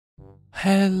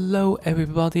Hello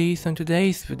everybody, so in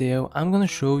today's video I'm gonna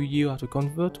show you how to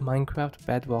convert Minecraft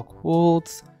Bedrock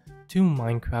worlds to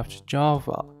Minecraft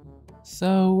Java.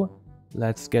 So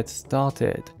let's get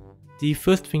started. The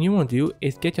first thing you want to do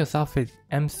is get yourself an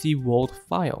MC world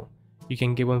file. You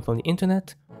can get one from the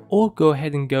internet or go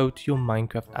ahead and go to your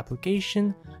Minecraft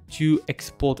application to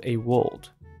export a world.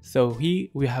 So here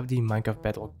we have the Minecraft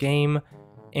Bedrock game,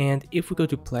 and if we go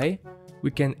to play,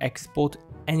 we can export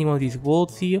any one of these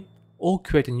worlds here or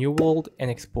create a new world and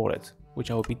export it,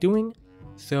 which I will be doing.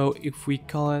 So if we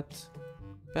call it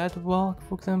Bedrock,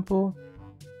 for example,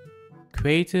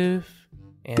 creative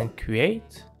and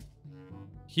create,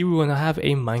 here we want to have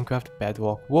a Minecraft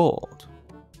Bedrock world,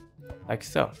 like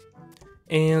so.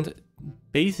 And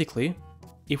basically,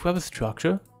 if we have a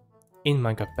structure in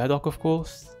Minecraft Bedrock, of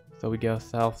course, so we get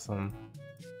ourselves some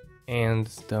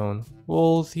sandstone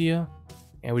walls here,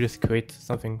 and we just create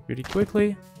something really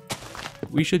quickly.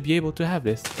 We should be able to have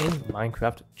this in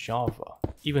Minecraft Java,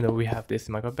 even though we have this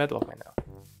in Minecraft Bedrock right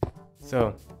now.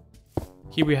 So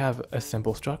here we have a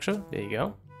simple structure, there you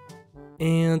go.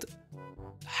 And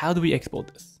how do we export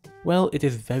this? Well, it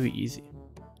is very easy.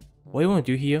 What you want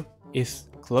to do here is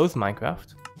close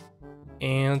Minecraft,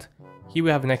 and here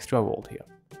we have an extra world here.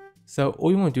 So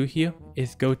all you want to do here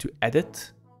is go to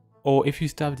edit, or if you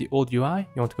still have the old UI,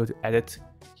 you want to go to edit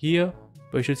here,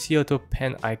 but you should see a little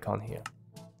pen icon here.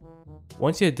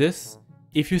 Once you hit this,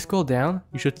 if you scroll down,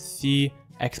 you should see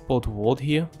export world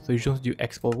here. So you just want to do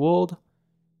export world,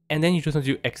 and then you just want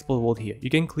to do export world here. You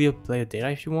can clear player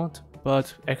data if you want,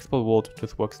 but export world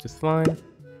just works just fine.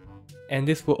 And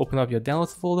this will open up your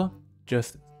downloads folder.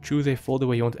 Just choose a folder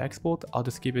where you want to export. I'll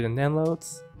just keep it in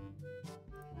downloads.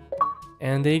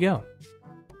 And there you go.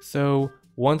 So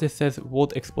once it says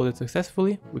world exported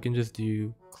successfully, we can just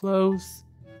do close.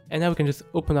 And now we can just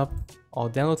open up our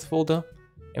downloads folder,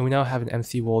 and we now have an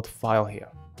MC world file here.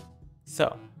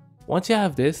 So once you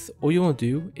have this, all you want to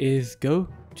do is go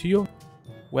to your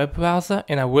web browser,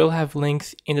 and I will have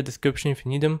links in the description if you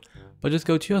need them, but just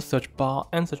go to your search bar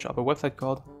and search up a website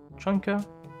called Chunker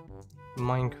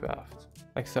Minecraft,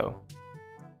 like so.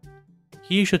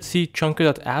 Here you should see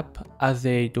chunker.app as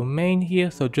a domain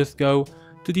here, so just go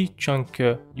to the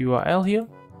Chunker URL here,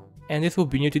 and this will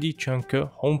bring you to the Chunker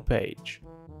homepage.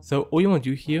 So all you want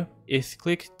to do here is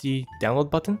click the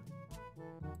download button,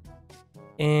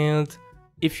 and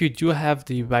if you do have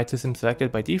the right system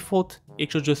selected by default,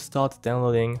 it should just start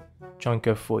downloading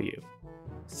Chunker for you.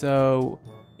 So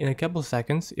in a couple of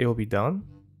seconds it will be done.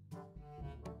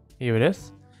 Here it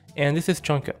is, and this is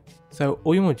Chunker. So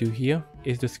all you want to do here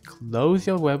is just close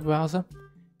your web browser,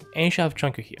 and you should have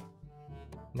Chunker here.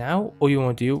 Now all you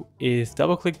want to do is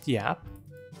double click the app,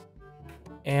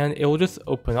 and it will just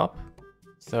open up.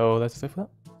 So let's wait for that.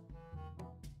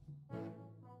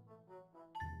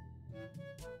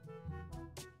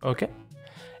 Okay,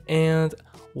 and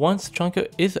once Chunker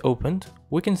is opened,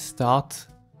 we can start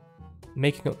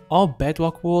making our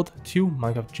Bedrock world to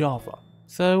Minecraft Java.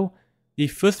 So the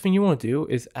first thing you want to do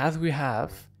is, as we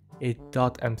have a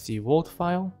 .mc world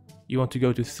file, you want to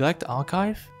go to select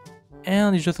archive,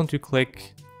 and you just want to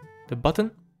click the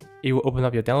button. It will open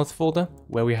up your downloads folder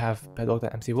where we have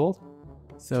Bedrock.mc world.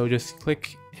 So just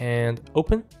click and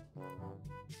open,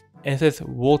 and it says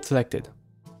world selected.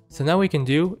 So now what we can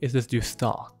do is just do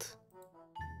start.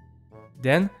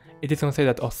 Then it is going to say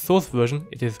that our source version,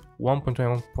 it is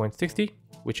 1.21.60,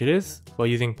 which it is. We're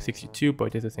using 62, but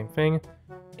it is the same thing.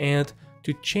 And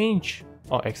to change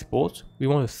our export, we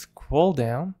want to scroll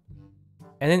down,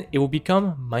 and then it will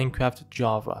become Minecraft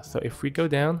Java. So if we go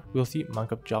down, we'll see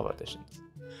Minecraft Java editions.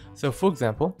 So for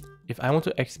example, if I want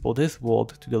to export this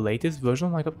world to the latest version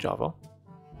of Minecraft Java,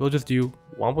 we'll just do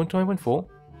 1.20.4,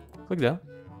 click that,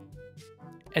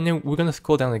 and then we're going to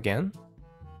scroll down again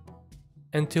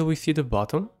until we see the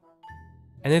bottom,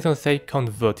 and it's going to say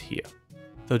convert here.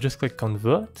 So just click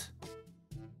convert,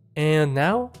 and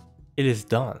now it is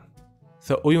done.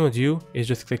 So all you want to do is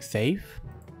just click save.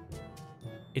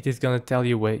 It is going to tell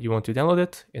you where you want to download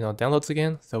it in our downloads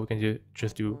again, so we can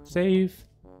just do save,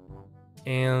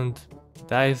 and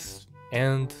that is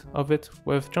end of it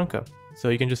with Chunker. So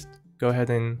you can just go ahead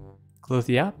and close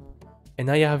the app, and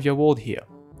now you have your world here.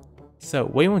 So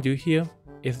what you want to do here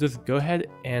is just go ahead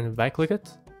and right click it,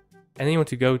 and then you want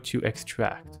to go to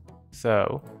extract.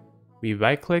 So we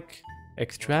right click,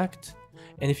 extract,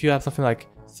 and if you have something like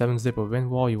 7-zip or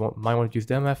WinRAR, you might want to use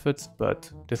their methods,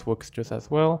 but this works just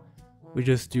as well. We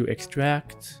just do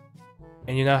extract,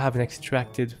 and you now have an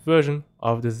extracted version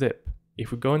of the zip.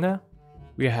 If we go in there,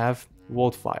 we have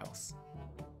world files.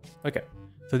 Okay,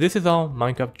 so this is our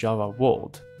Minecraft Java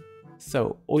world.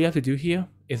 So all you have to do here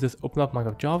is just open up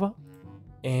Minecraft Java,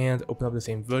 and open up the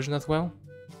same version as well.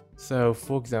 So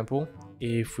for example,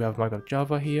 if we have Minecraft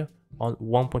Java here on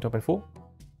 1.1.4,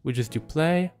 we just do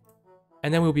play,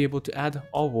 and then we'll be able to add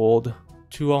our world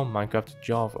to our Minecraft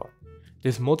Java.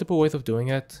 There's multiple ways of doing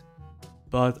it,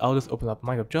 but I'll just open up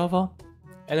Minecraft Java,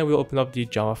 and then we'll open up the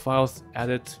Java files, add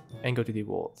it, and go to the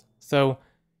world. So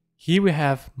here we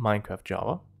have Minecraft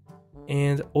Java,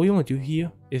 and all you want to do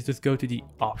here is just go to the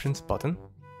options button.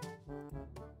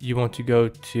 You want to go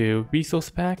to resource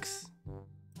packs,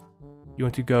 you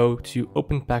want to go to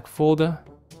open pack folder,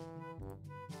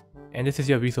 and this is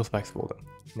your resource packs folder.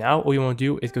 Now all you want to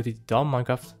do is go to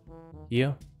 .minecraft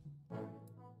here,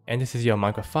 and this is your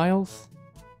Minecraft files,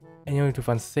 and you want to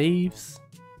find saves,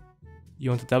 you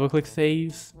want to double click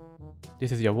saves,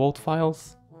 this is your world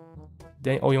files,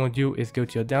 then all you want to do is go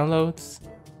to your downloads,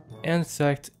 and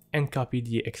select and copy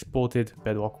the exported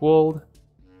Bedrock world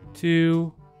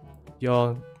to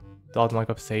your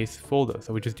 .minecraft saves folder.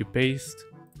 So we just do paste,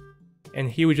 and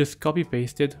here we just copy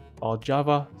pasted our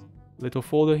Java little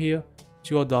folder here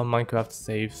to our .minecraft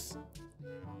saves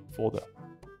folder.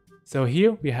 So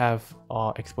here we have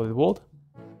our exported world,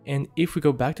 and if we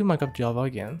go back to Minecraft Java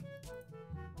again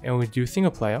and we do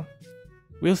single player,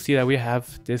 we'll see that we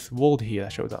have this world here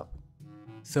that shows up.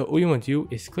 So all you want to do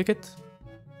is click it,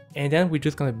 and then we're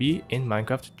just gonna be in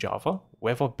Minecraft Java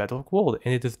with our Bedrock world,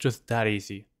 and it is just that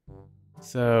easy.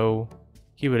 So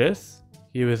here it is.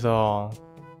 Here is our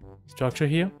structure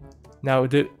here. Now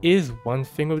there is one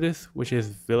thing with this, which is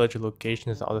village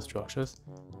locations and other structures.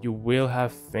 You will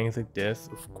have things like this,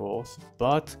 of course,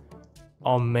 but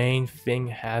our main thing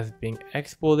has been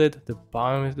exported. The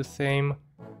biome is the same,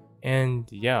 and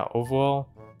yeah, overall,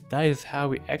 that is how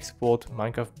we export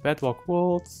Minecraft Bedrock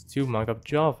worlds to Minecraft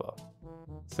Java.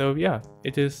 So yeah,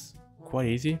 it is quite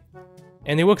easy,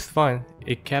 and it works fine.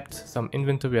 It kept some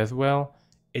inventory as well.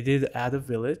 It did add a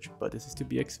village, but this is to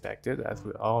be expected as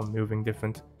we are moving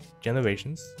different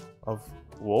generations of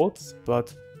worlds.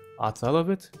 But outside of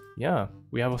it, yeah,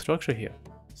 we have a structure here.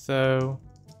 So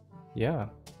yeah,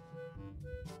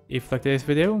 if you liked this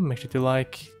video, make sure to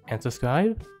like and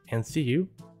subscribe, and see you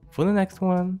for the next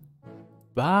one.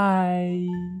 Bye!